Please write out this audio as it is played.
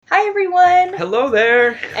everyone! Hello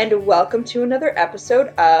there! And welcome to another episode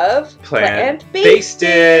of Plant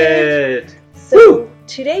Basted! Basted! So,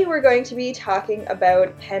 today we're going to be talking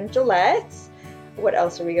about Penn Jillette. What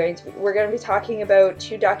else are we going to be? We're going to be talking about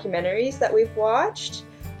two documentaries that we've watched.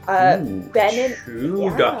 Ben and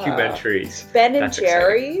documentaries. Ben and That's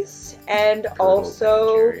Jerry's, and Good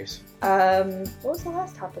also old Ben and Jerry's. what was the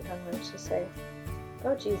last topic I wanted to say?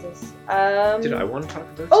 Oh Jesus! Did I want to talk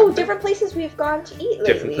about? Oh, something? different places we've gone to eat lately.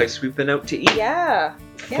 Different places we've been out to eat. Yeah.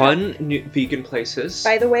 Fun new vegan places.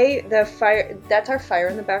 By the way, the fire—that's our fire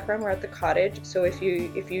in the background. We're at the cottage, so if you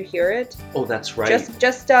hear it, Oh, that's right.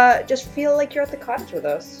 just feel like you're at the cottage with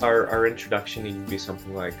us. Our introduction needed to be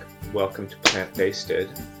something like "Welcome to Plant Basted,"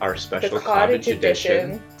 our special The cottage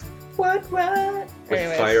edition. What? with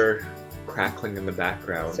Anyways. fire crackling in the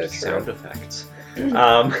background, So true. sound effects.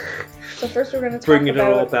 So first, we're going to talk Bringing it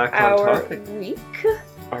about all back on our topic. week.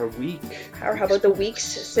 Our week. Or how about the weeks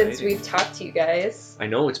since Exciting. we've talked to you guys? I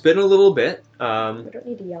know it's been a little bit. We don't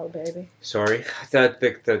need to yell, baby. Sorry,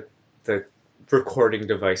 the recording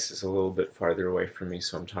device is a little bit farther away from me,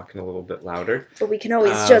 so I'm talking a little bit louder. But we can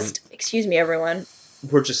always excuse me, everyone.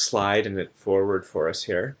 We're just sliding it forward for us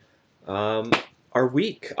here. Our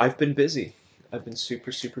week, I've been busy. I've been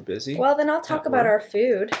super busy. Well, then I'll talk At about work. our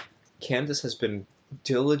food. Candace has been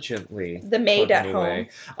diligently The maid at plugging home. away.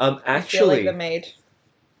 I feel like Actually, the maid.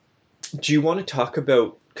 do you want to talk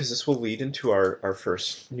about, because this will lead into our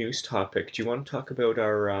first news topic, do you want to talk about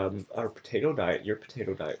our potato diet, your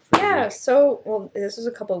potato diet for the Yeah, week? so, well, this was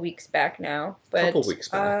a couple weeks back now, but Couple weeks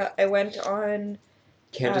back. I went on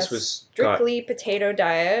Candace a was strictly potato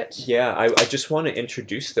diet. Yeah, I just want to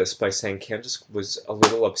introduce this by saying Candace was a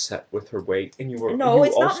little upset with her weight, and you No, you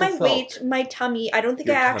it's not also my felt- weight, my tummy. I don't think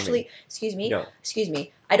Your I tummy. actually, excuse me, No.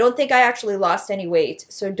 I don't think I actually lost any weight,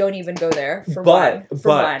 so don't even go there, for one.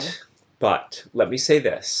 But let me say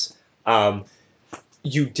this.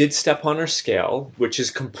 You did step on her scale, which is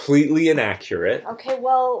completely inaccurate, Okay,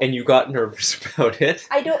 well, and you got nervous about it.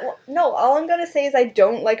 no, all I'm going to say is I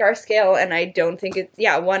don't like our scale, and I don't think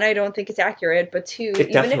one, I don't think it's accurate, but two, It even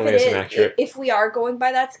if definitely it isn't is, accurate. if we are going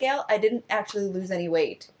by that scale, I didn't actually lose any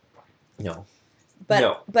weight. No. But,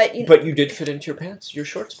 No. but you know, But you did fit into your pants, your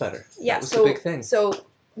shorts better. yeah, That was so the big thing. So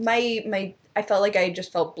my I felt like I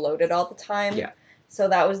just felt bloated all the time. Yeah. So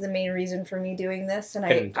that was the main reason for me doing this, and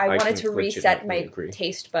And I I wanted can to reset my legitimately agree.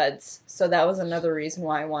 taste buds. So that was another reason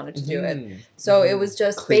why I wanted to do it. Mm. So it was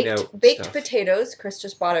just Clean out baked stuff. potatoes. Chris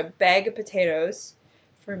just bought a bag of potatoes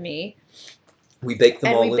for me, We baked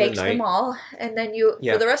them and all we in baked the night. them all. And then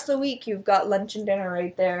Yeah. for the rest of the week, you've got lunch and dinner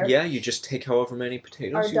right there. Yeah, you just take however many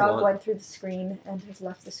potatoes Our you dog want. went through the screen and has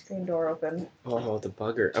left the screen door open. Oh, the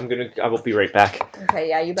bugger. I will be right back. Okay,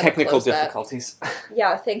 yeah, you better Technical close that. difficulties.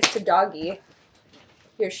 Yeah, thanks to Doggy.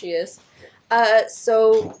 Here she is.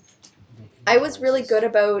 So I was really good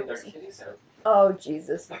about. Oh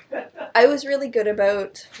Jesus! I was really good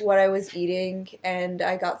about what I was eating, and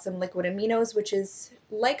I got some liquid aminos, which is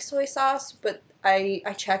like soy sauce, but I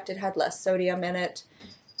checked it had less sodium in it,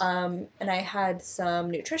 and I had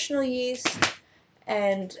some nutritional yeast,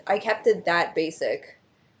 and I kept it that basic.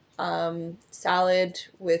 Salad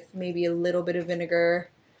with maybe a little bit of vinegar,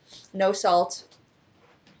 no salt.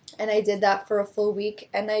 And I did that for a full week,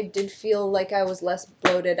 and I did feel like I was less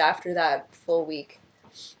bloated after that full week.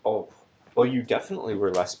 Oh, well, you definitely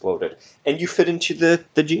were less bloated. And you fit into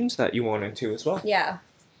the jeans that you wanted to as well. Yeah.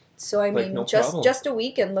 So, I Like, mean, no problem. just a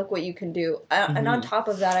week, and look what you can do. And on top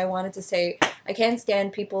of that, I wanted to say, I can't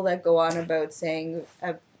stand people that go on about saying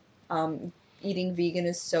eating vegan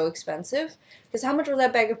is so expensive. Because how much was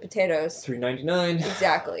that bag of potatoes? $3.99.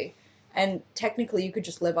 Exactly. And technically, you could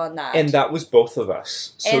just live on that. And that was both of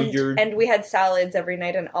us. So And we had salads every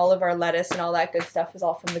night, and all of our lettuce and all that good stuff was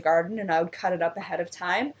all from the garden, and I would cut it up ahead of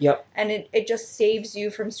time. Yep. And it just saves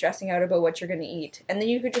you from stressing out about what you're going to eat. And then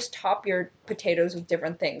you could just top your potatoes with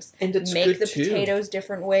different things. And it's Make good the too. potatoes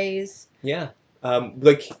different ways. Yeah.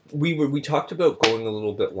 Like we talked about going a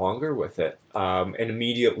little bit longer with it. And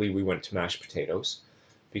immediately we went to mashed potatoes,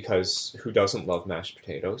 because who doesn't love mashed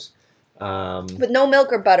potatoes? But no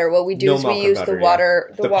milk or butter. What we do No is milk we or use butter, the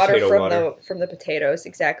water, The water potato from water. from the potatoes,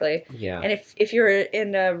 exactly. Yeah. And if you're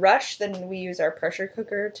in a rush, then we use our pressure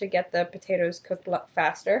cooker to get the potatoes cooked a lot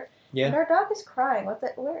faster. Yeah. And our dog is crying.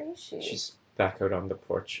 Where is she? She's back out on the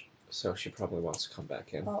porch, so she probably wants to come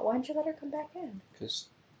back in. Why don't you let her come back in? Because,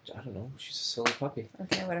 I don't know, she's a silly puppy.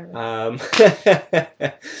 Okay, whatever.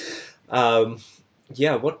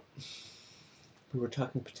 Yeah, what... We were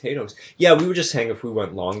talking potatoes. Yeah, we were just saying if we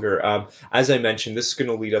went longer. As I mentioned, this is going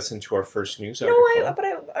to lead us into our first news article.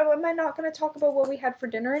 Am I not going to talk about what we had for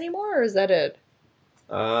dinner anymore, or is that it?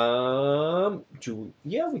 We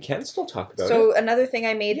can still talk about So it. another thing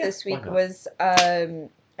I made Yeah, this why week not? was I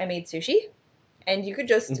made sushi. And you could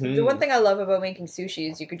just, the one Mhm. thing I love about making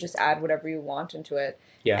sushi is you could just add whatever you want into it.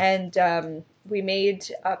 Yeah. And we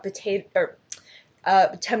made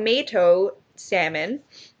tomato salmon.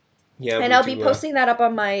 Yeah, And we I'll be do. posting that up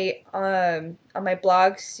on my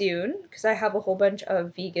blog soon because I have a whole bunch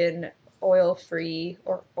of vegan, oil-free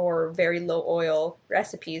or very low oil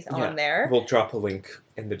recipes Yeah, on there. we'll drop a link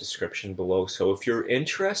in the description below. So if you're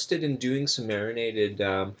interested in doing some marinated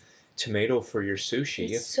tomato for your sushi,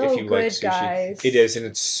 It's if so you like good, sushi, guys. it is, and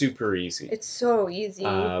it's super easy. It's so easy,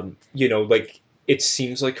 Like it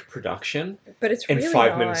seems like production, but it's and really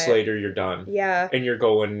 5 minutes not. later you're done, Yeah. and you're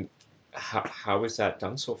going, how is that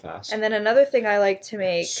done so fast? And then another thing I like to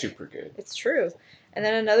make, Super good. it's true. And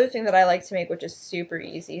then another thing that I like to make, which is super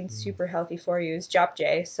easy and super healthy for you, is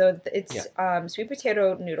japchae. So it's sweet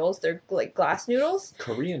potato noodles. They're like glass noodles.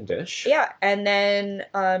 Korean dish. Yeah, and then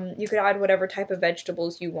you could add whatever type of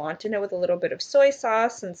vegetables you want in it with a little bit of soy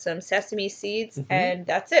sauce and some sesame seeds, and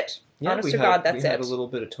that's it. Yeah, Honest to God, that's we had it. a little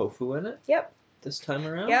bit of tofu in it. Yep. This time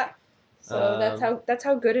around. Yeah. So that's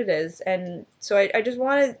how good it is. And so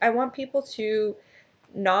I want people to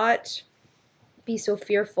not be so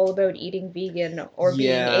fearful about eating vegan or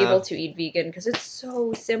being able to eat vegan because it's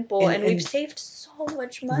so simple and we've saved so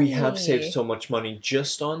much money. We have saved so much money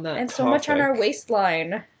just on that and topic. so much on our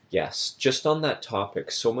waistline. Yes, just on that topic.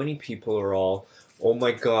 So many people are all, oh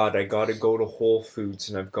my God, I gotta go to Whole Foods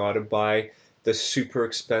and I've gotta buy the super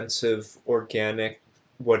expensive organic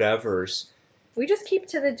whatevers. We just keep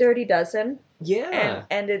to the dirty dozen. Yeah.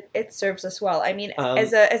 And it serves us well. I mean, Um,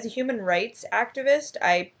 as a human rights activist,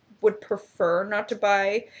 I would prefer not to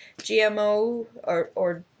buy GMO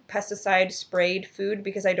or pesticide sprayed food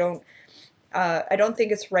because I don't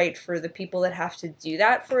think it's right for the people that have to do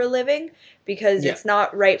that for a living because it's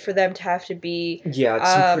not right for them to have to be. Yeah,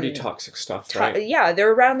 it's some pretty toxic stuff, right? Yeah,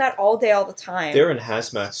 they're around that all day, all the time. They're in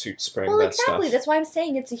hazmat suits spraying that stuff. Well, exactly. That's why I'm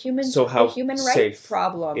saying it's a human safe rights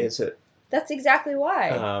problem. Is it? That's exactly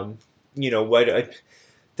why.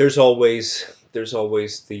 There's always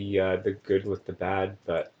the good with the bad,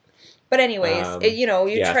 but anyways, maybe.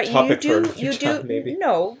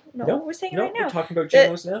 No, we're saying it right now. We're talking about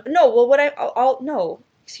GMOs now. No, well,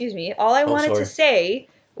 excuse me. All I wanted to say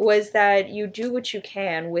was that you do what you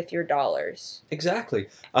can with your dollars. Exactly.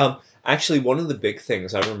 Actually, one of the big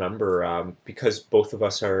things I remember, because both of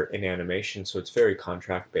us are in animation, so it's very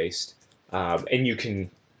contract based, and you can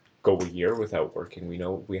go a year without working. We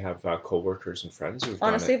know we have coworkers and friends who've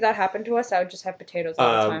Honestly, if that happened to us, I would just have potatoes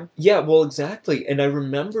all the time. Yeah, well, exactly. And I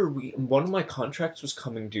remember one of my contracts was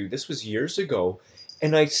coming due. This was years ago,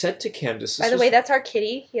 and I said to Candace, by the way, that's our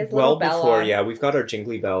kitty. He has a little bell before, on. yeah, we've got our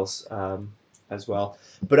jingly bells as well.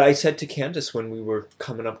 But I said to Candace when we were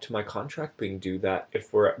coming up to my contract being due that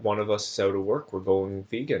if one of us is out of work, we're going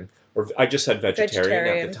vegan. Or I just said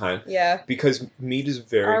vegetarian at the time. Yeah. Because meat is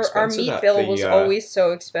very expensive. Our meat bill was always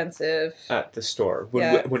so expensive. At the store.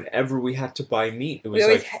 Whenever we had to buy meat, it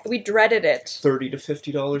was we dreaded it. $30 to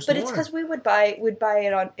 $50 more. But it's because we'd buy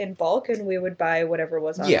it in bulk and we would buy whatever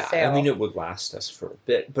was on sale. Yeah, I mean, it would last us for a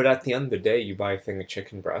bit. But at the end of the day, you buy a thing of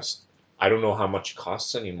chicken breast. I don't know how much it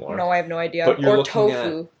costs anymore. No, I have no idea. But or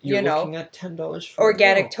tofu, you're looking at $10 for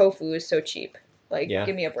organic tofu is so cheap.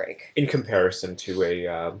 Give me a break. In comparison to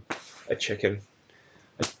a chicken,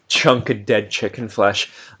 a chunk of dead chicken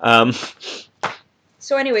flesh.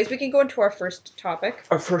 So, anyways, we can go into our first topic.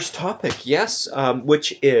 Our first topic, yes,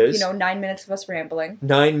 which is 9 minutes of us rambling.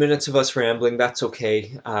 9 minutes of us rambling. That's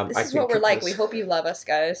okay. This is what we're like. We hope you love us,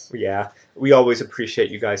 guys. Yeah, we always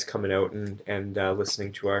appreciate you guys coming out and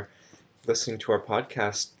listening to our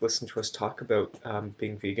podcast, listen to us talk about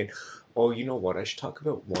being vegan. Oh, you know what? I should talk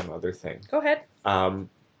about one other thing. Go ahead.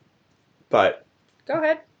 But go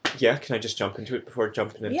ahead. Yeah, can I just jump into it before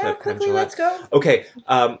jumping into quickly, let's go. Okay,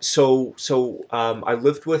 so I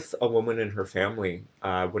lived with a woman and her family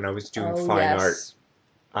when I was doing fine art.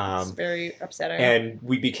 It's very upsetting. And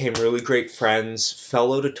we became really great friends,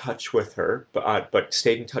 fell out of touch with her, but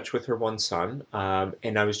stayed in touch with her one son.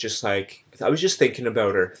 And I was just thinking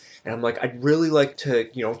about her. And I'm like, I'd really like to,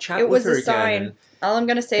 chat with her again. It was a sign. All I'm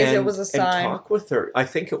going to say is it was a sign. And talk with her. I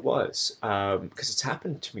think it was, because it's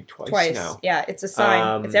happened to me twice now. Yeah, it's a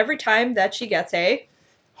sign. It's every time that she gets a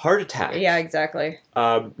heart attack. Yeah, exactly.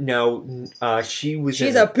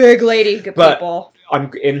 She's a big lady, people.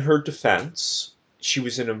 I'm in her defense. She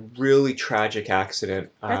was in a really tragic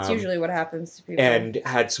accident. That's usually what happens to people. And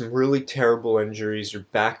had some really terrible injuries. Her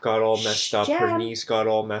back got all messed up. Her knees got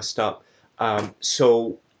all messed up.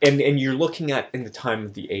 So and you're looking at in the time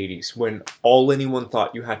of the 80s when all anyone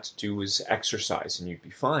thought you had to do was exercise and you'd be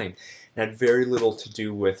fine. It had very little to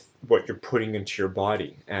do with what you're putting into your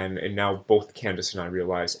body. And now both Candace and I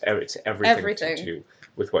realize it's everything to do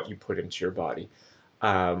with what you put into your body.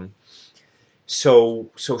 Um, so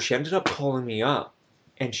she ended up calling me up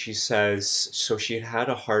and she says, so she had had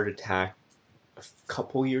a heart attack a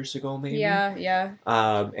couple years ago, maybe. Yeah.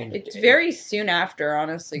 And it's very soon after,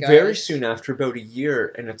 honestly, guys. Very soon after, about a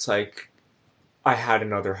year, and it's like, I had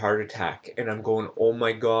another heart attack, and I'm going, oh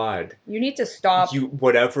my God. You need to stop.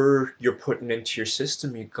 Whatever you're putting into your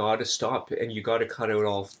system, you gotta stop, and you gotta cut out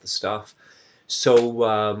all of the stuff.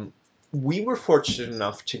 So we were fortunate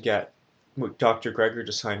enough to get Dr. Greger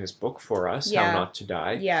to sign his book for us, How Not to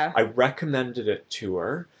Die. Yeah. I recommended it to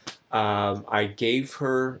her. I gave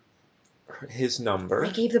her his number. I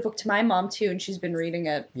gave the book to my mom too, and she's been reading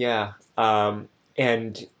it. Yeah.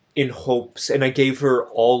 And in hopes, and I gave her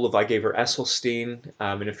Esselstyn,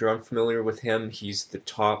 and if you're unfamiliar with him, he's the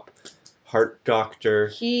top heart doctor.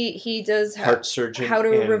 He does heart surgeon. How to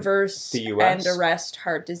reverse the US. and arrest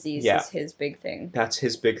heart disease is his big thing. That's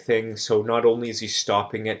his big thing. So not only is he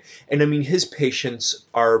stopping it, and I mean his patients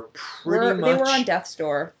are pretty much they were on death's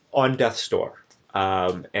door. On death's door.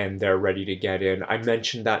 And they're ready to get in. I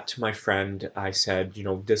mentioned that to my friend. I said,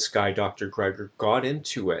 this guy, Dr. Greger, got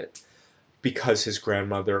into it because his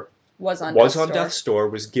grandmother was on death's door,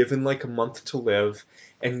 was given like a month to live,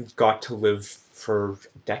 and got to live for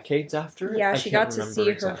decades after it. Yeah, she got to see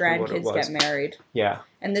her grandkids get married. Yeah.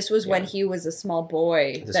 And this was when he was a small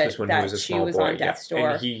boy. She was on death's door.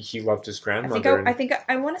 And he loved his grandmother. I think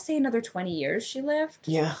I want to say another 20 years she lived.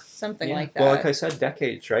 Yeah. Something like that. Well, like I said,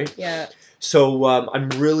 decades, right? Yeah. So I'm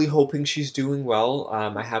really hoping she's doing well.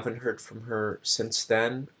 I haven't heard from her since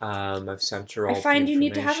then. I've sent her all the information. I find you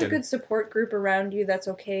need to have a good support group around you that's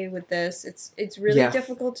okay with this. It's really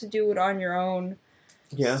difficult to do it on your own.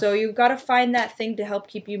 Yeah. So you've got to find that thing to help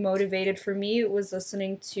keep you motivated. For me, it was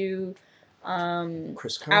listening to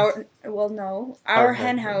Chris Carr? Our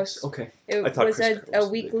Hen House. Okay. It was a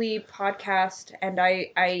weekly podcast, and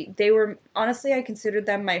they were, honestly, I considered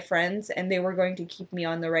them my friends, and they were going to keep me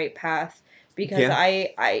on the right path, because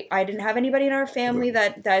I didn't have anybody in our family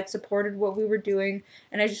that supported what we were doing,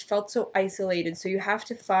 and I just felt so isolated. So you have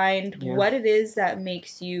to find what it is that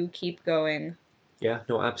makes you keep going. Yeah,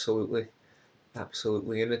 no, absolutely.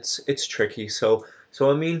 Absolutely, and it's tricky. So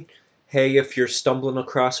I mean, hey, if you're stumbling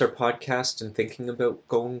across our podcast and thinking about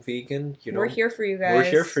going vegan, we're here for you guys. We're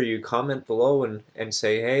here for you. Comment below and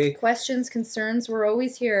say, hey. Questions, concerns, we're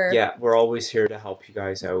always here. Yeah, we're always here to help you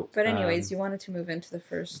guys out. But anyways, you wanted to move into the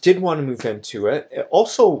first. Did want to move into it.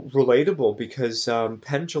 Also relatable because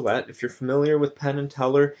Penn Jillette, if you're familiar with Penn and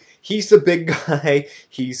Teller, he's the big guy.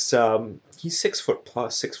 He's 6 foot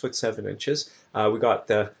plus, 6'7" inches. We got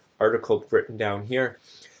the article written down here.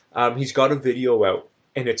 He's got a video out,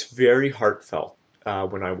 and it's very heartfelt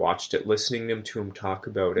when I watched it, listening to him talk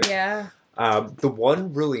about it. Yeah. The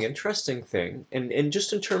one really interesting thing, and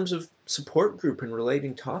just in terms of support group and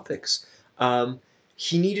relating topics,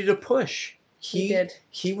 he needed a push. He did.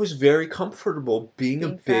 He was very comfortable being a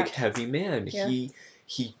big, fat. Heavy man. Yeah.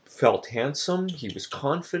 He felt handsome. He was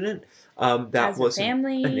confident. That wasn't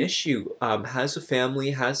an issue. Has a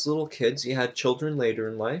family, has little kids. He had children later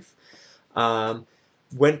in life.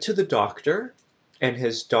 Went to the doctor, and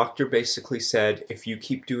his doctor basically said, if you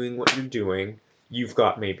keep doing what you're doing, you've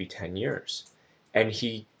got maybe 10 years. And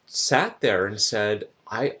he sat there and said,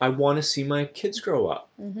 I want to see my kids grow up.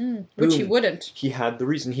 Mm-hmm. Which he wouldn't. He had the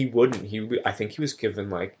reason he wouldn't. I think he was given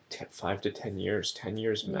like 5 to 10 years, 10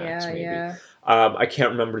 years max, maybe. Yeah. I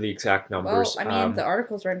can't remember the exact numbers. Well, I mean, the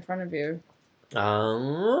article's right in front of you.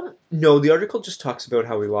 No, the article just talks about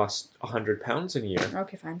how he lost 100 pounds in a year.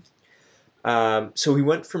 Okay, fine. So he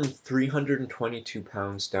went from 322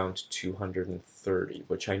 pounds down to 230,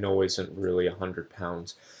 which I know isn't really 100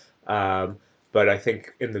 pounds. But I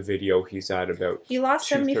think in the video he's at about He lost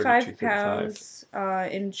 75 pounds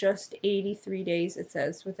in just 83 days, it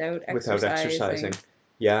says, without exercising.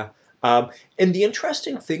 Yeah. And the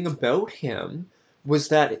interesting thing about him was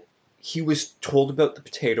that he was told about the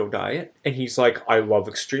potato diet, and he's like, I love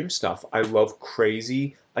extreme stuff. I love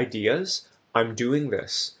crazy ideas. I'm doing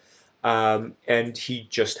this. And he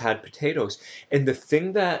just had potatoes. And the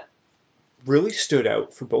thing that really stood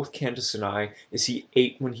out for both Candace and I is he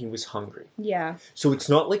ate when he was hungry. Yeah. So it's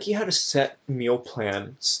not like he had a set meal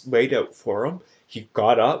plan laid out for him. He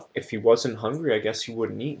got up. If he wasn't hungry, I guess he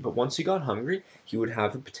wouldn't eat. But once he got hungry, he would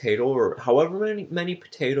have a potato, or however many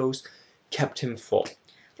potatoes kept him full.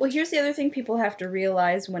 Well, here's the other thing people have to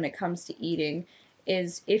realize when it comes to eating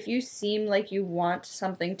is if you seem like you want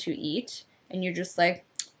something to eat and you're just like,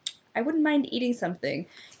 I wouldn't mind eating something.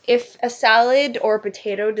 If a salad or a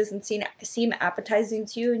potato doesn't seem appetizing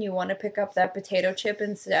to you and you want to pick up that potato chip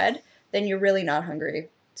instead, then you're really not hungry.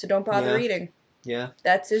 So don't bother Yeah. eating. Yeah.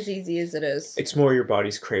 That's as easy as it is. It's more your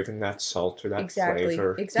body's craving that salt or that Exactly.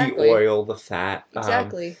 flavor. Exactly. The oil, the fat.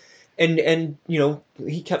 Exactly. And you know,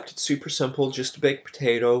 he kept it super simple, just a baked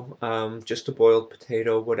potato, just a boiled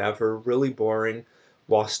potato, whatever, really boring,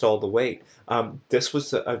 lost all the weight. This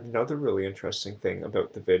was another really interesting thing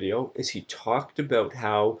about the video is he talked about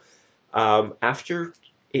how after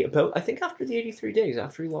about I think after the 83 days,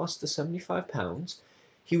 after he lost the 75 pounds,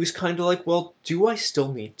 he was kind of like, well, do I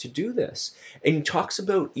still need to do this? And he talks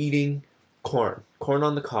about eating corn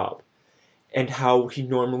on the cob, and how he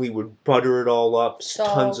normally would butter it all up,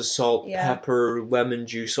 tons of salt, yeah. pepper, lemon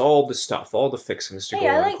juice, all the stuff, all the fixings to Hey, go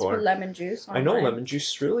I on like to put corn. lemon juice on I know mine. lemon juice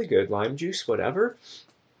is really good, lime juice, whatever.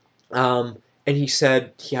 And he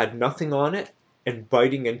said he had nothing on it, and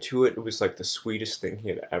biting into it, it was like the sweetest thing he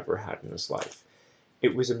had ever had in his life.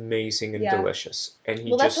 It was amazing and Yeah. delicious, and he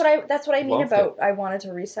Well, that's what I mean loved about it. I wanted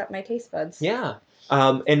to reset my taste buds. Yeah.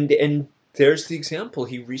 And there's the example.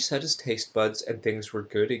 He reset his taste buds and things were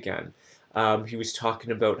good again. He was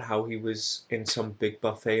talking about how he was in some big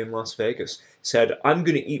buffet in Las Vegas. Said, I'm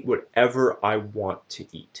going to eat whatever I want to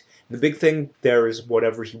eat. And the big thing there is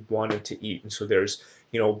whatever he wanted to eat. And so there's,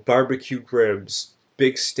 barbecued ribs,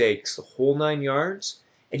 big steaks, the whole 9 yards.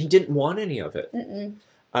 And he didn't want any of it. Mm-mm.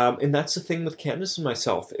 And that's the thing with Candace and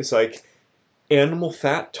myself. It's like animal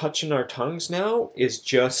fat touching our tongues now is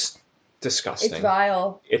just disgusting. It's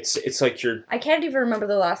vile. It's like you're. I can't even remember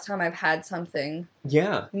the last time I've had something.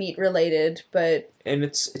 Yeah. Meat related, but. And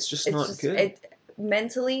it's just not good.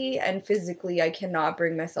 Mentally and physically, I cannot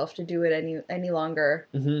bring myself to do it any longer.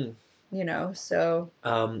 Mm-hmm. So.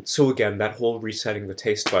 So again, that whole resetting the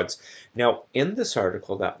taste buds. Now, in this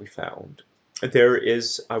article that we found, there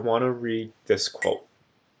is. I want to read this quote,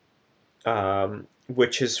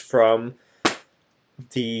 which is from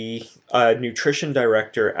the nutrition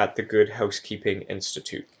director at the Good Housekeeping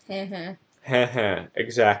Institute.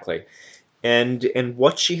 Exactly. And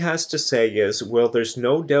what she has to say is, well, there's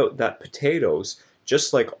no doubt that potatoes,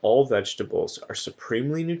 just like all vegetables, are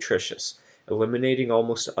supremely nutritious. Eliminating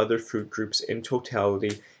almost other food groups in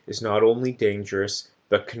totality is not only dangerous,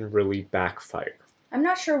 but can really backfire. I'm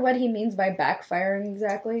not sure what he means by backfiring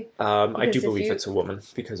exactly. I do believe it's a woman,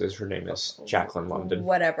 because her name is Jacqueline London.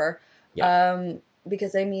 Whatever. Yeah.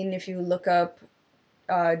 Because, I mean, if you look up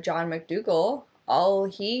John McDougall, all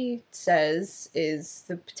he says is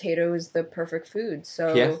the potato is the perfect food.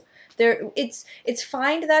 So yeah. It's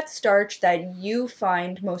find that starch that you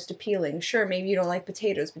find most appealing. Sure, maybe you don't like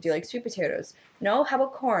potatoes, but do you like sweet potatoes? No? How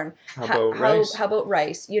about corn? How about rice? How about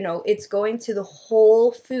rice? It's going to the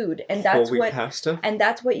whole food, and that's whole wheat pasta. And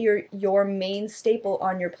that's what your main staple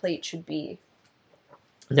on your plate should be.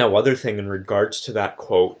 Now, other thing in regards to that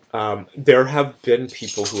quote, there have been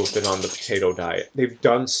people who have been on the potato diet. They've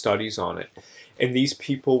done studies on it. And these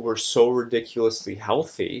people were so ridiculously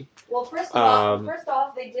healthy. Well, first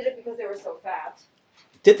off, they did it because they were so fat.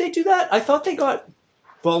 Did they do that? I thought they got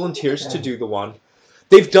volunteers to do the one.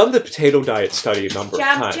 They've done the potato diet study a number of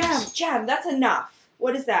times. Jam, that's enough.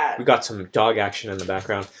 What is that? We got some dog action in the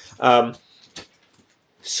background.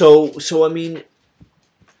 So I mean,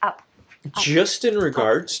 just in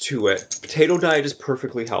regards to it, potato diet is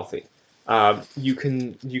perfectly healthy. You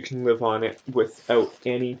can live on it without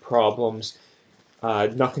any problems.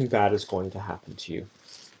 Nothing bad is going to happen to you.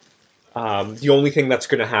 The only thing that's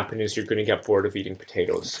going to happen is you're going to get bored of eating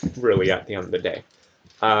potatoes, really, at the end of the day.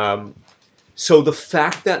 So the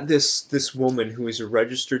fact that this woman, who is a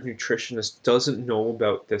registered nutritionist, doesn't know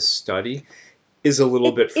about this study is a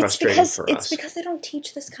little bit frustrating for us. It's because they don't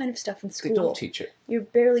teach this kind of stuff in school. They don't teach it. You're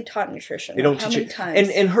barely taught nutrition. They don't teach it. Times?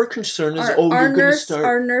 And her concern is, you're going to start...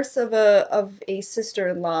 Our nurse of a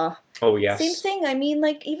sister-in-law. Oh, yes. Same thing. I mean,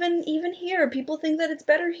 like, even here, people think that it's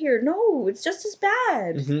better here. No, it's just as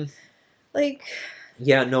bad. Mm-hmm. Like...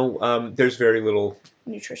 Yeah, no, there's very little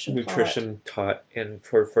nutrition taught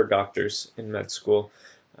for doctors in med school.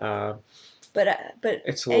 But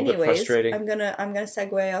it's a little bit frustrating. I'm gonna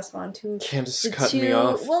segue us on to Candace cut me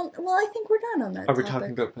off. Well, I think we're done on that. Are we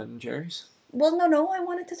talking about Ben and Jerry's? Well, no. I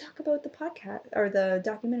wanted to talk about the podcast or the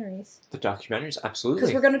documentaries. The documentaries, absolutely.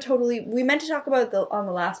 Because we're gonna we meant to talk about on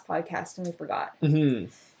the last podcast and we forgot. Mm-hmm.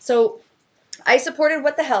 So I supported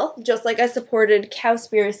What the Health, just like I supported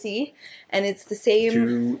Cowspiracy, and it's the same...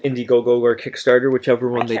 Through Indiegogo or Kickstarter, whichever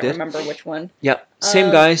one they did. I can't remember which one. Yep,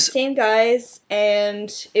 same guys. Same guys,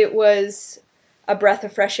 and it was a breath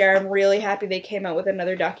of fresh air. I'm really happy they came out with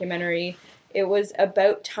another documentary, it was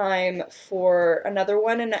about time for another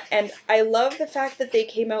one. And I love the fact that they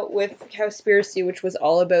came out with Cowspiracy, which was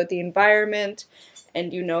all about the environment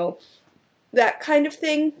and, that kind of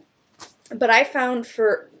thing. But I found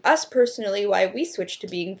for us personally why we switched to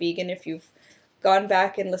being vegan, if you've gone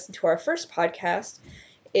back and listened to our first podcast,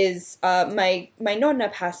 is my nonna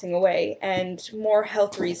passing away and more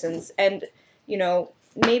health reasons. And,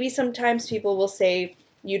 maybe sometimes people will say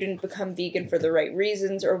you didn't become vegan for the right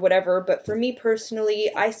reasons or whatever, but for me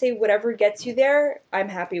personally, I say whatever gets you there, I'm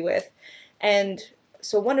happy with. And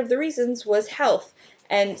so one of the reasons was health.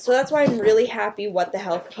 And so that's why I'm really happy What the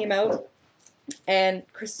Health came out. And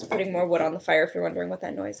Chris is putting more wood on the fire if you're wondering what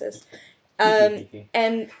that noise is.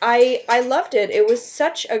 And I loved it. It was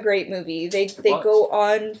such a great movie. They go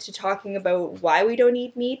on to talking about why we don't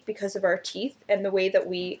eat meat because of our teeth and the way that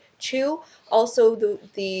we chew. Also,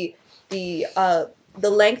 the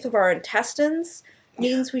length of our intestines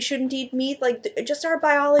means we shouldn't eat meat. Like just our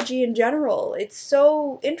biology in general. It's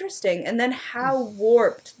so interesting. And then how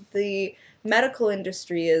warped the medical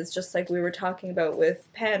industry is, just like we were talking about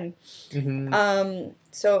with Penn.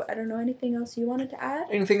 So I don't know, anything else you wanted to add?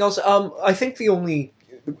 Anything else? I think the only,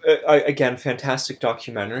 again, fantastic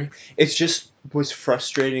documentary. It just was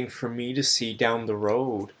frustrating for me to see down the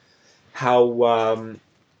road how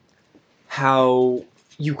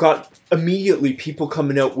you got immediately people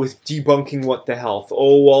coming out with debunking What the Health.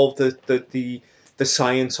 Oh, all the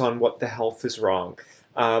science on What the Health is wrong.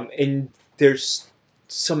 And there's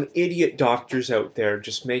some idiot doctors out there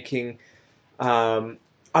just making,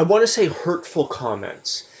 I want to say, hurtful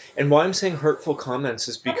comments. And why I'm saying hurtful comments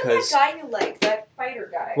is because that guy you like, that fighter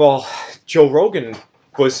guy. Well, Joe Rogan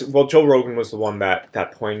was the one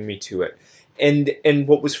that pointed me to it. And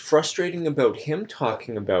what was frustrating about him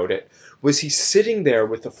talking about it was he's sitting there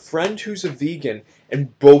with a friend who's a vegan,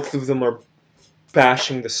 and both of them are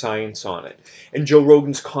bashing the science on it. And Joe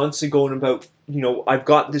Rogan's constantly going about, I've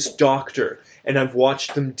got this doctor, and I've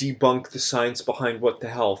watched them debunk the science behind What the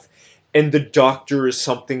Health. And the doctor is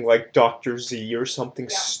something like Dr. Z or something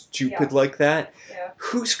stupid like that. Yeah.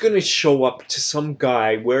 Who's going to show up to some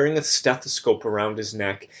guy wearing a stethoscope around his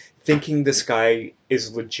neck thinking this guy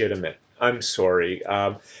is legitimate? I'm sorry.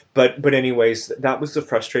 But anyways, that was the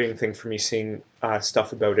frustrating thing for me, seeing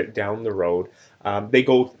stuff about it down the road. They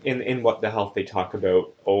go in What the Health, they talk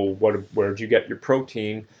about, where'd you get your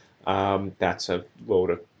protein? That's a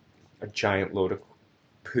giant load of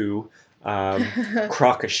poo.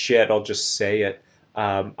 Crock of shit, I'll just say it.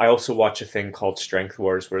 I also watch a thing called Strength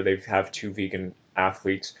Wars where they have two vegan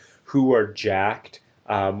athletes who are jacked.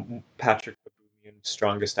 Patrick Baboumian,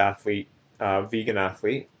 strongest athlete, vegan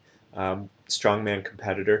athlete, strongman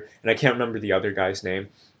competitor, and I can't remember the other guy's name,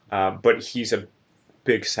 but he's a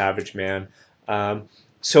big savage man.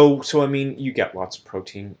 So I mean, you get lots of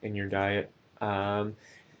protein in your diet.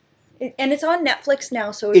 And it's on Netflix now,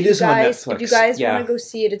 so It is on Netflix, if you guys yeah. want to go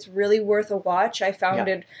see it, it's really worth a watch. I found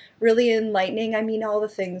it really enlightening. I mean, all the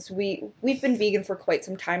things we've been vegan for quite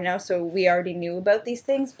some time now, so we already knew about these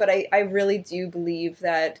things, but I really do believe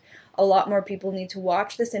that a lot more people need to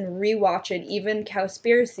watch this and rewatch it, even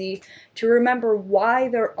Cowspiracy, to remember why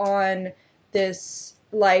they're on this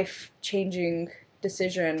life-changing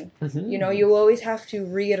decision. You always have to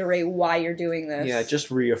reiterate why you're doing this. Yeah,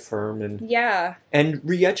 just reaffirm and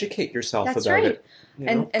re-educate yourself That's about right.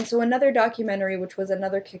 it. And so another documentary, which was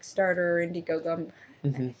another Kickstarter or Indiegogo,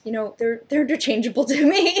 they're interchangeable to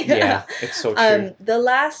me. Yeah, it's so true. The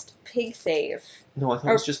Last Pig Save. No, I thought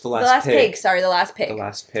it was just The Last Pig. The Last Pig, sorry, The Last Pig. The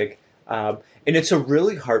Last Pig. And it's a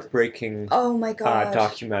really heartbreaking oh my god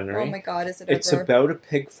documentary. Oh my god, is it ever? It's about a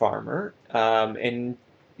pig farmer, and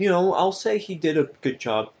I'll say he did a good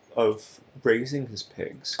job of raising his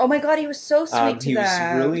pigs. Oh my god, he was so sweet to them. He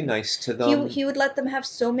was really nice to them. He would let them have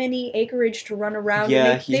so many acreage to run around.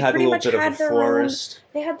 Yeah, and he had a little bit of a forest.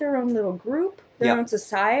 They had their own little group, their own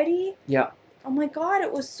society. Yeah. Oh my god,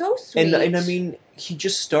 it was so sweet. And I mean, he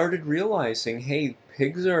just started realizing, hey,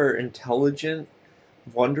 pigs are intelligent,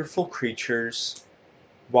 wonderful creatures.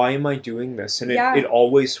 Why am I doing this? And it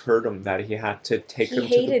always hurt him that he had to take them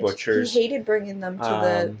to the butchers. He hated bringing them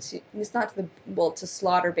to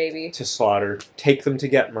slaughter, baby. To slaughter. Take them to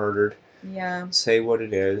get murdered. Yeah. Say what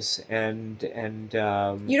it is. And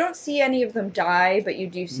you don't see any of them die, but you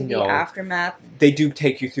do see the aftermath. They do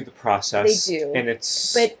take you through the process. They do. And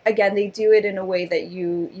it's... But again, they do it in a way that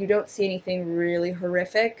you don't see anything really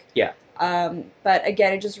horrific. Yeah. But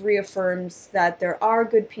again, it just reaffirms that there are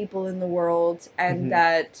good people in the world and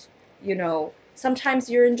that, sometimes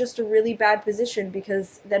you're in just a really bad position,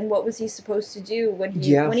 because then what was he supposed to do when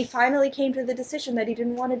he finally came to the decision that he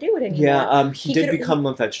didn't want to do it anymore? Yeah, he did become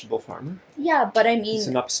a vegetable farmer. Yeah, but I mean, He's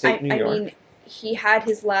in upstate New York. I mean, he had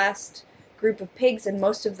his last group of pigs, and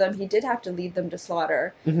most of them he did have to lead them to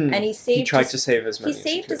slaughter. Mm-hmm. And he tried to save as many. He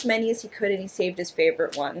saved as many as he could, and he saved his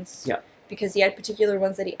favorite ones. Yeah. Because he had particular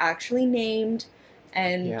ones that he actually named,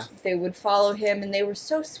 and they would follow him, and they were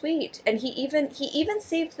so sweet. And he even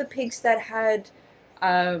saved the pigs that had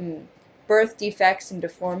birth defects and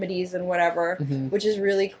deformities and whatever, which is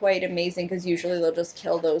really quite amazing, because usually they'll just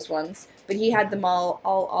kill those ones. But he had them all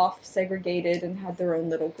off segregated and had their own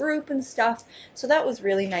little group and stuff. So that was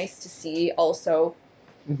really nice to see also.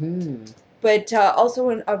 But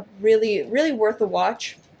also a really, really worth a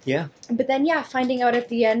watch. Yeah. But then, finding out at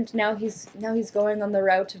the end, now he's going on the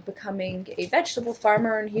route of becoming a vegetable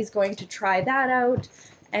farmer, and he's going to try that out.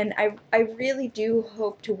 And I really do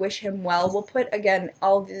hope to wish him well. We'll put, again,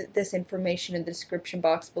 all this information in the description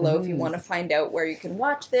box below if you want to find out where you can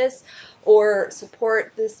watch this or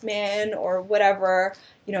support this man or whatever.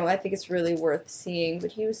 You know, I think it's really worth seeing.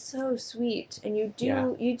 But he was so sweet, and you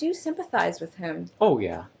do sympathize with him. Oh,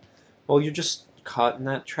 yeah. Well, you're just caught in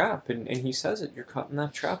that trap, and he says it. You're caught in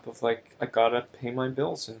that trap of, like, I gotta pay my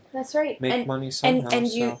bills and that's right. make money somehow. And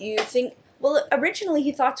you think... Well, originally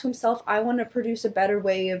he thought to himself, I want to produce a better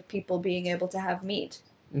way of people being able to have meat.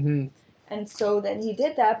 And so then he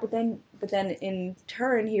did that, but then in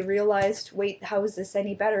turn he realized, wait, how is this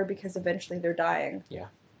any better? Because eventually they're dying. Yeah.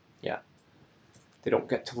 They don't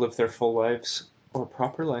get to live their full lives or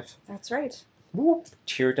proper life. That's right. Whoop,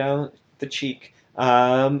 tear down the cheek.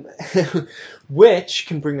 Which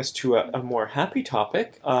can bring us to a more happy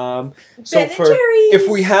topic. So if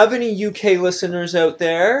we have any UK listeners out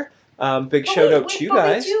there, big shout out to you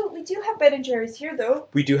guys. We do have Ben and Jerry's here, though.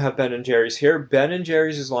 We do have Ben and Jerry's here. Ben and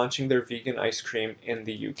Jerry's is launching their vegan ice cream in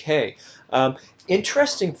the UK.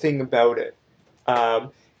 Interesting thing about it,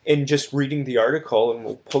 in just reading the article, and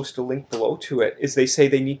we'll post a link below to it, is they say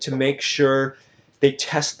they need to make sure they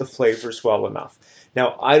test the flavors well enough.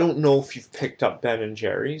 Now, I don't know if you've picked up Ben and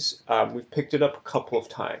Jerry's. We've picked it up a couple of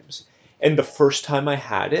times. And the first time I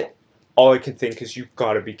had it, all I can think is, you've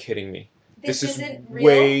got to be kidding me. This is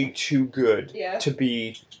way too good to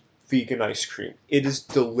be vegan ice cream. It is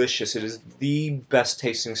delicious. It is the best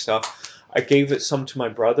tasting stuff. I gave it some to my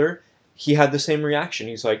brother. He had the same reaction.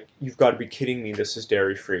 He's like, you've got to be kidding me. This is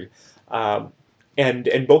dairy free.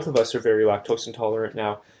 And both of us are very lactose intolerant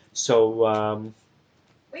now. So,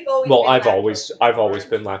 I've always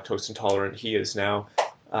been lactose intolerant. He is now.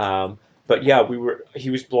 But yeah, he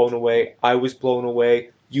was blown away. I was blown away.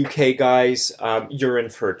 UK guys, you're in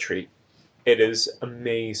for a treat. It is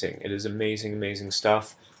amazing. It is amazing, amazing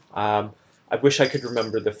stuff. I wish I could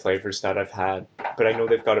remember the flavors that I've had, but I know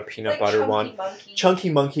they've got a peanut butter one. Chunky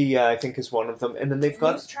Monkey, I think, is one of them. And then they've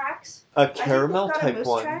got Moose Tracks? A caramel type Moose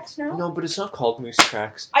one. Tracks, no? No, but it's not called Moose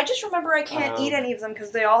Tracks. I just remember I can't eat any of them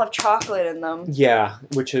because they all have chocolate in them. Yeah,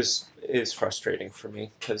 which is frustrating for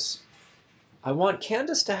me because I want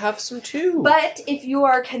Candace to have some too. But if you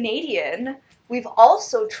are Canadian, we've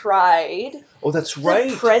also tried. Oh, that's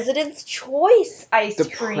right. The President's Choice ice cream.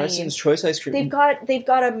 The President's Choice ice cream. They've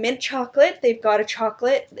got a mint chocolate. They've got a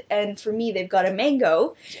chocolate, and for me, they've got a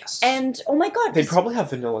mango. Yes. And oh my god, they probably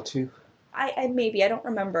have vanilla too. I maybe I don't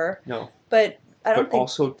remember. No. But I don't think. But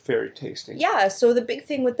also very tasty. Yeah. So the big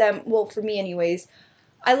thing with them, well, for me anyways,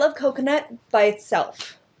 I love coconut by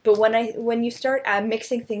itself. But when you start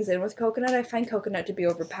mixing things in with coconut, I find coconut to be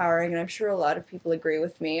overpowering, and I'm sure a lot of people agree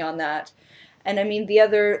with me on that. And I mean the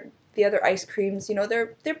other ice creams, you know,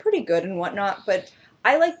 they're pretty good and whatnot, but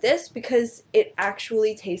I like this because it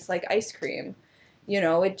actually tastes like ice cream. You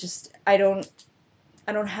know, it just I don't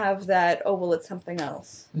have that. Oh well, it's something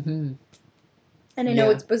else. Mm-hmm. And I know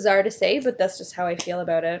it's bizarre to say, but that's just how I feel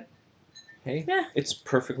about it. Hey, it's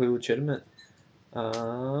perfectly legitimate.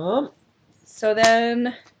 So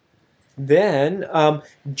then,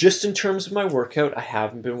 just in terms of my workout, I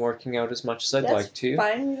haven't been working out as much as I'd like to.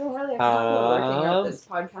 Fine, you don't really have to talk about working out this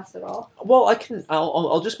podcast at all. Well,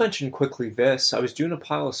 I'll just mention quickly this. I was doing a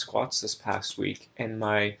pile of squats this past week, and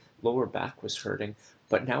my lower back was hurting,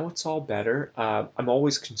 but now it's all better. I'm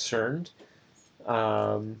always concerned.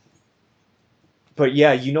 But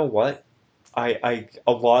yeah, you know what? A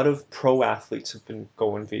lot of pro athletes have been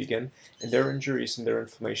going vegan, and their injuries and their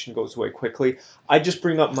inflammation goes away quickly. I just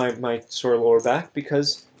bring up my sore lower back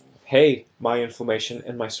because, hey, my inflammation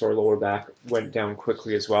and my sore lower back went down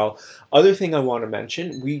quickly as well. Other thing I want to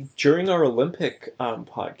mention, during our Olympic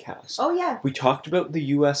podcast, we talked about the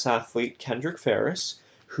U.S. athlete Kendrick Ferris,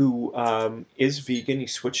 who is vegan. He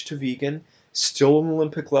switched to vegan, still an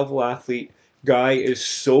Olympic level athlete, Guy is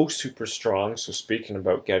so super strong. So speaking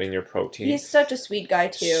about getting your protein, He's such a sweet guy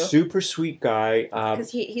too. super sweet guy.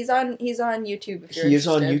 Because he's on YouTube if you're He is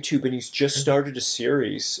on interested. YouTube, and he's just started a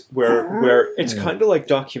series where it's kind of like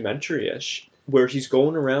documentary-ish, where he's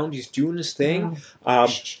going around, he's doing his thing.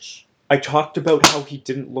 I talked about how he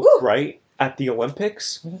didn't look right at the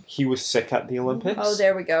Olympics. He was sick at the Olympics. Oh,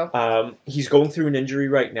 there we go. He's going through an injury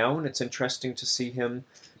right now, and it's interesting to see him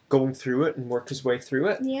going through it and work his way through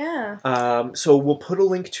it. Yeah. So we'll put a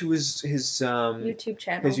link to his YouTube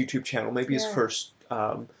channel. His YouTube channel, maybe his first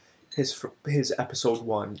his episode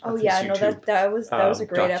 1. Oh of yeah, his no, YouTube, that was a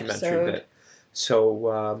great documentary episode. bit.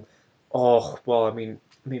 So, well, I mean,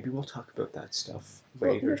 maybe we'll talk about that stuff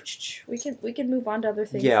later. Well, we can move on to other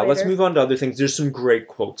things. Yeah, later. Let's move on to other things. There's some great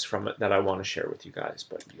quotes from it that I want to share with you guys,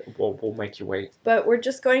 but we'll make you wait. But we're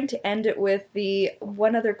just going to end it with the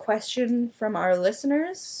one other question from our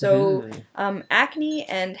listeners. So, acne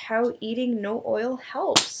and how eating no oil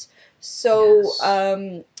helps. So,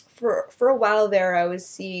 Yes. For a while there, I was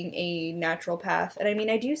seeing a naturopath, and I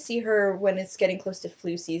mean, I do see her when it's getting close to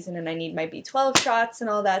flu season, and I need my B12 shots and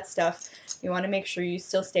all that stuff. You want to make sure you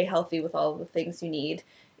still stay healthy with all the things you need,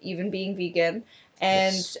 even being vegan.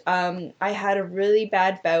 And Yes. I had a really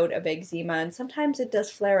bad bout of eczema, and sometimes it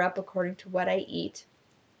does flare up according to what I eat.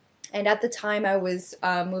 And at the time, I was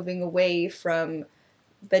moving away from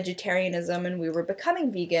vegetarianism and we were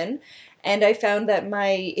becoming vegan, and I found that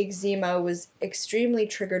my eczema was extremely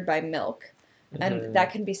triggered by milk. And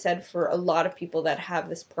that can be said for a lot of people that have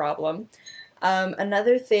this problem.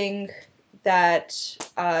 Another thing that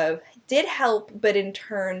did help, but in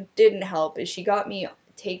turn didn't help, is she got me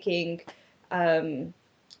taking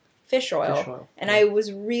fish oil. And I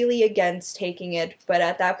was really against taking it, but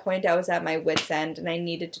at that point I was at my wit's end and I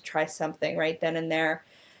needed to try something right then and there.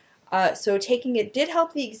 So taking it did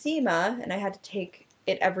help the eczema, and I had to take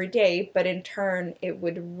it every day, but in turn it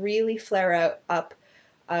would really flare up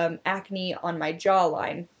acne on my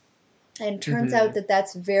jawline. And turns out that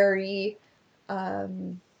that's very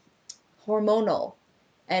hormonal.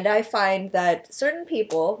 And I find that certain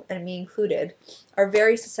people, and me included, are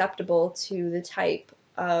very susceptible to the type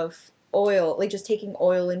of oil, like just taking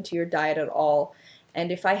oil into your diet at all.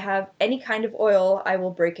 And if I have any kind of oil, I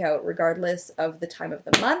will break out regardless of the time of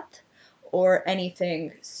the month or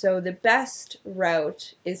anything. So the best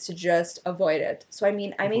route is to just avoid it. So I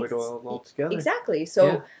mean, avoid oil altogether. Exactly.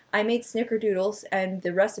 So I made snickerdoodles, and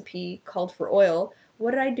the recipe called for oil.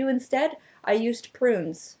 What did I do instead? I used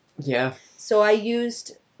prunes. Yeah. So I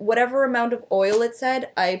used whatever amount of oil it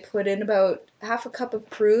said. I put in about half a cup of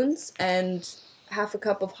prunes and half a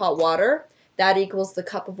cup of hot water. That equals the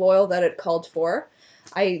cup of oil that it called for.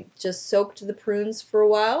 I just soaked the prunes for a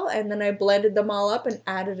while, and then I blended them all up and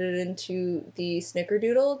added it into the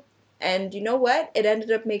snickerdoodle. And you know what? It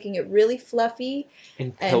ended up making it really fluffy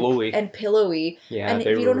and pillowy. Yeah, and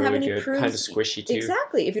they if you were don't have really any good. prunes, Kind of squishy too.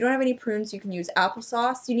 Exactly. If you don't have any prunes, you can use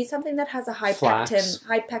applesauce. You need something that has a high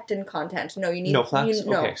pectin content. No, you need no flax.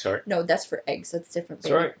 Okay, sorry. No, that's for eggs. That's different.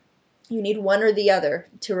 Baby. Sorry. You need one or the other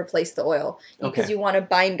to replace the oil because you want a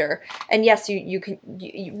binder. And yes, you can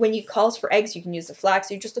when you calls for eggs, you can use the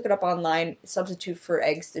flax. You just look it up online. Substitute for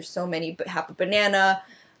eggs. There's so many, but half a banana,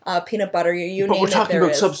 peanut butter. You but name we're it. talking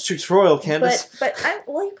about substitutes for oil, Candace. But you got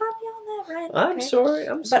me on that, right? I'm sorry.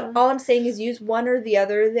 But all I'm saying is use one or the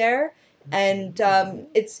other there, and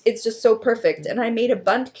it's just so perfect. And I made a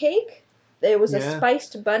bundt cake. It was a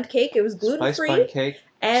spiced bundt cake. It was gluten free. Spiced bundt cake.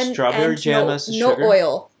 And strawberry jam as the sugar. No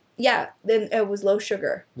oil. Yeah, then it was low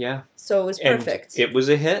sugar. Yeah. So it was perfect. And it was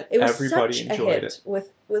a hit. It was everybody such enjoyed a hit it.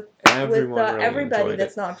 with really everybody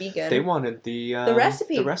that's not vegan. They wanted the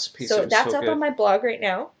recipe. The recipe. So that's up on my blog right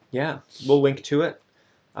now. Yeah, we'll link to it.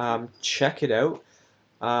 Check it out.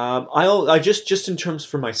 I just in terms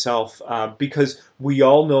for myself, because we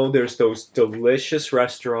all know there's those delicious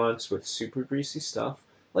restaurants with super greasy stuff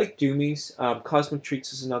like Doomie's. Cosmic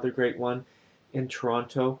Treats is another great one in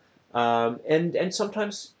Toronto. And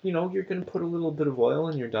sometimes, you're going to put a little bit of oil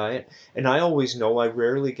in your diet. And I always know I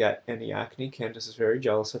rarely get any acne. Candace is very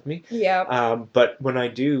jealous of me. Yeah. But when I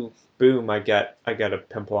do, boom, I get a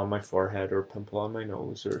pimple on my forehead or a pimple on my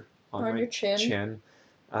nose or on my your chin.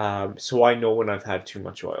 So I know when I've had too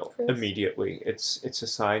much oil immediately. It's a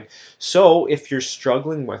sign. So if you're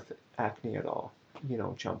struggling with acne at all,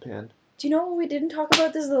 jump in. Do you know what we didn't talk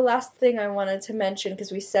about? This is the last thing I wanted to mention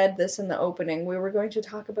because we said this in the opening. We were going to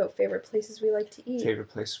talk about favorite places we like to eat. Favorite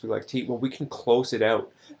places we like to eat. Well, we can close it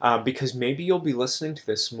out because maybe you'll be listening to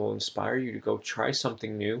this and will inspire you to go try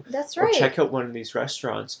something new. That's right. Or check out one of these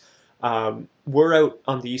restaurants. We're out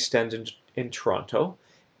on the East End in Toronto,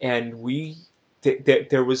 and we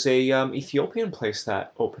there was a Ethiopian place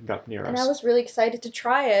that opened up near And I us. was really excited to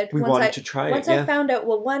try it. We wanted to try it. Once I found out,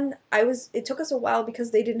 it took us a while because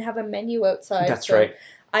they didn't have a menu outside. That's so right.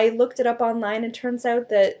 I looked it up online, and turns out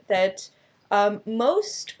that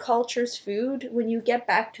most cultures' food, when you get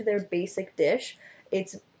back to their basic dish,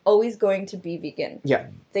 it's always going to be vegan. Yeah.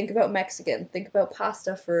 Think about Mexican. Think about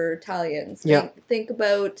pasta for Italians. Yeah. Think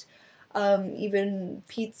about even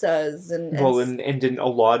pizzas and in a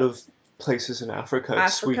lot of places in Africa,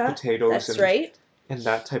 sweet potatoes that's right. and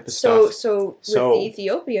that type of stuff. So with the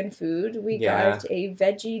Ethiopian food, we got a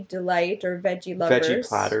veggie delight or veggie lovers. Veggie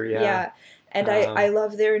platter, yeah. Yeah. And I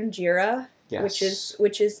love their injera, yes.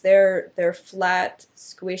 which is their flat,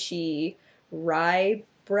 squishy rye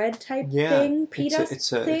bread type thing, pita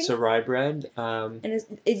thing. It's a rye bread. And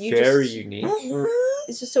unique.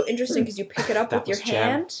 It's just so interesting because you pick it up with your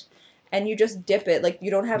hand. And you just dip it, like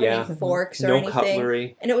you don't have any forks or anything. No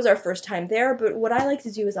cutlery. And it was our first time there, but what I like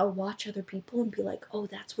to do is I'll watch other people and be like, oh,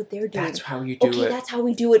 that's what they're doing. That's how you do it. Okay, that's how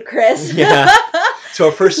we do it, Chris. Yeah. So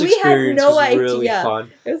our first experience was really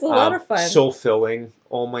fun. It was a lot of fun. So filling.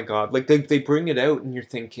 Oh my god. Like they bring it out and you're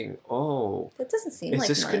thinking, oh. That doesn't seem like much.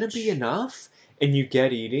 Is this going to be enough? And you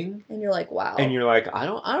get eating. And you're like, wow. And you're like, I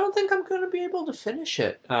don't think I'm going to be able to finish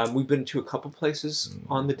it. We've been to a couple places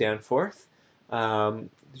on the Danforth.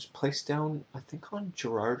 There's a place down, I think, on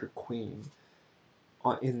Gerrard or Queen,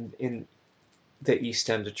 in the east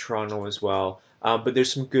end of Toronto as well. But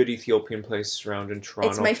there's some good Ethiopian places around in Toronto.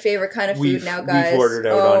 It's my favorite kind of food now, guys. We've ordered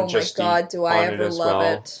out on Just Oh my god, do I ever love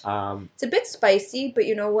it. It's a bit spicy, but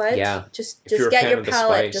you know what? Yeah. Just get your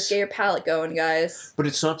palate. Just get your palate going, guys. But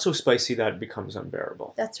it's not so spicy that it becomes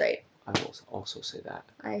unbearable. That's right. I will also say that.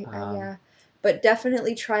 Yeah. But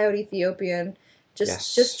definitely try out Ethiopian.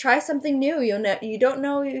 Just try something new. You don't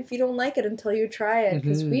know if you don't like it until you try it,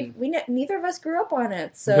 because neither of us grew up on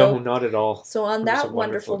it. So no, not at all. So on that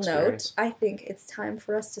wonderful note, I think it's time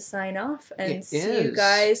for us to sign off and see you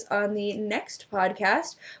guys on the next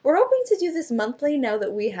podcast. We're hoping to do this monthly now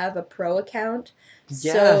that we have a pro account.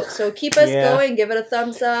 Yeah. So keep us going. Give it a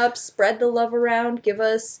thumbs up. Spread the love around. Give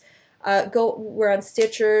us. We're on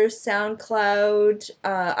Stitcher, SoundCloud,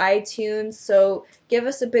 iTunes, so give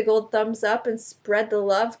us a big old thumbs up and spread the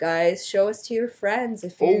love, guys. Show us to your friends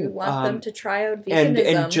if you want them to try out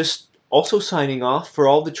veganism. And just also signing off, for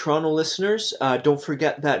all the Toronto listeners, don't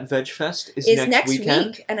forget that VegFest is next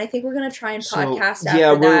weekend. Week, and I think we're going to try and podcast after that.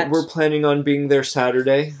 Yeah, we're planning on being there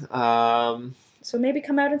Saturday. So maybe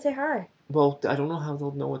come out and say hi. Well, I don't know how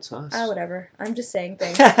they'll know it's us. Whatever. I'm just saying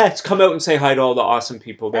things. Let's come out and say hi to all the awesome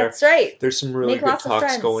people there. That's right. There's some really good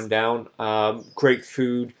talks going down. Great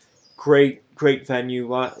food. Great venue.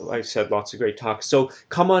 Like I said, lots of great talks. So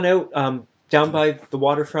come on out. Down by the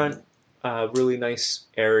waterfront. Really nice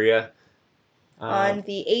area. On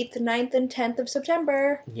the 8th, 9th, and 10th of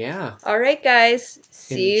September. Yeah. All right, guys.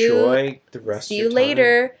 Enjoy the rest of your time. See you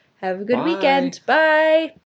later. Have a good weekend. Bye.